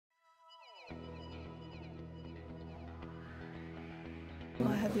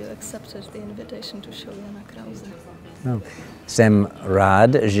have you accepted the invitation to show Jana Krause? No. Jsem rád,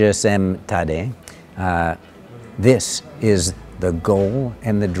 že jsem tady. This is the goal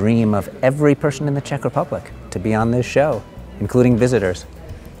and the dream of every person in the Czech Republic, to be on this show, including visitors.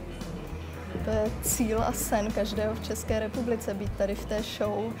 To je cíl a sen každého v České republice, být tady v té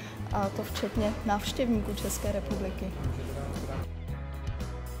show, a to včetně návštěvníků České republiky.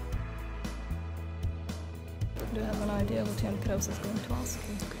 Do you have an idea what Jan Krause is going to ask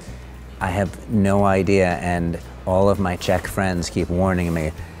you? I have no idea, and all of my Czech friends keep warning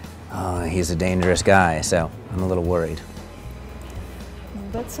me, oh, he's a dangerous guy, so I'm a little worried.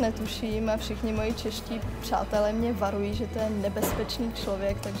 Vůbec netuším a všichni moji čeští přátelé mě varují, že to je nebezpečný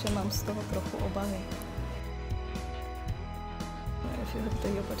člověk, takže mám z toho trochu obavy. If you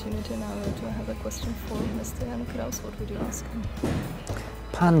have the opportunity now to have a question for Mr. Jan Krause, what would you ask him?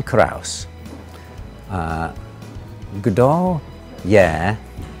 Pan Krause, kdo je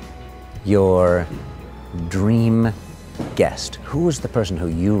your dream guest? Who is the person who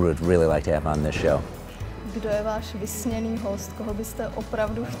you would really like to have on this show? Kdo je váš vysněný host, koho byste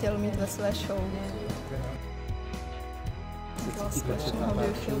opravdu chtěl mít ve své show? Last question, how do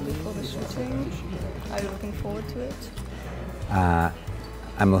you feel before the shooting? Are you looking forward to it?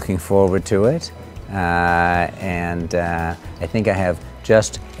 I'm looking forward to it, and I think I have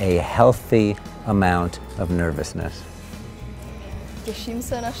just a healthy amount of nervousness. Těším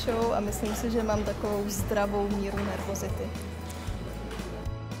se na show a myslím si, že mám takovou zdravou míru nervozity.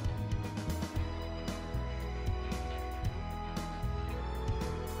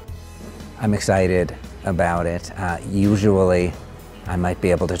 I'm excited about it. Usually, I might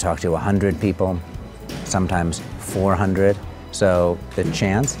be able to talk to 100 people, sometimes 400. So the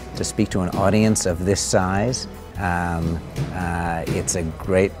chance to speak to an audience of this size, it's a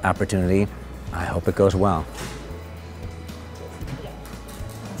great opportunity. I hope it goes well.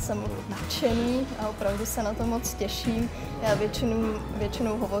 Jsem nadšený a opravdu se na to moc těším. Já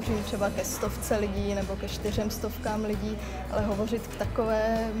většinou hovořím třeba ke 100 lidí nebo ke 400 lidí, ale hovořit k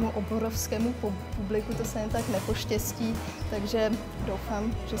takovému obrovskému publiku, to se jen tak nepoštěstí, takže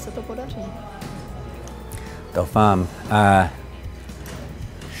doufám, že se to podaří. Doufám.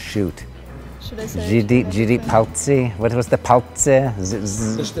 Shoot. Židi palci. What was the palce?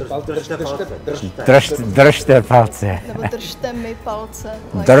 Držte palce. Nebo držte mi palce.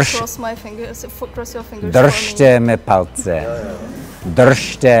 Cross my fingers, cross your fingers. Držte mi palce.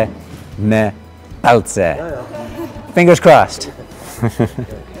 Držte mi palce. Fingers crossed.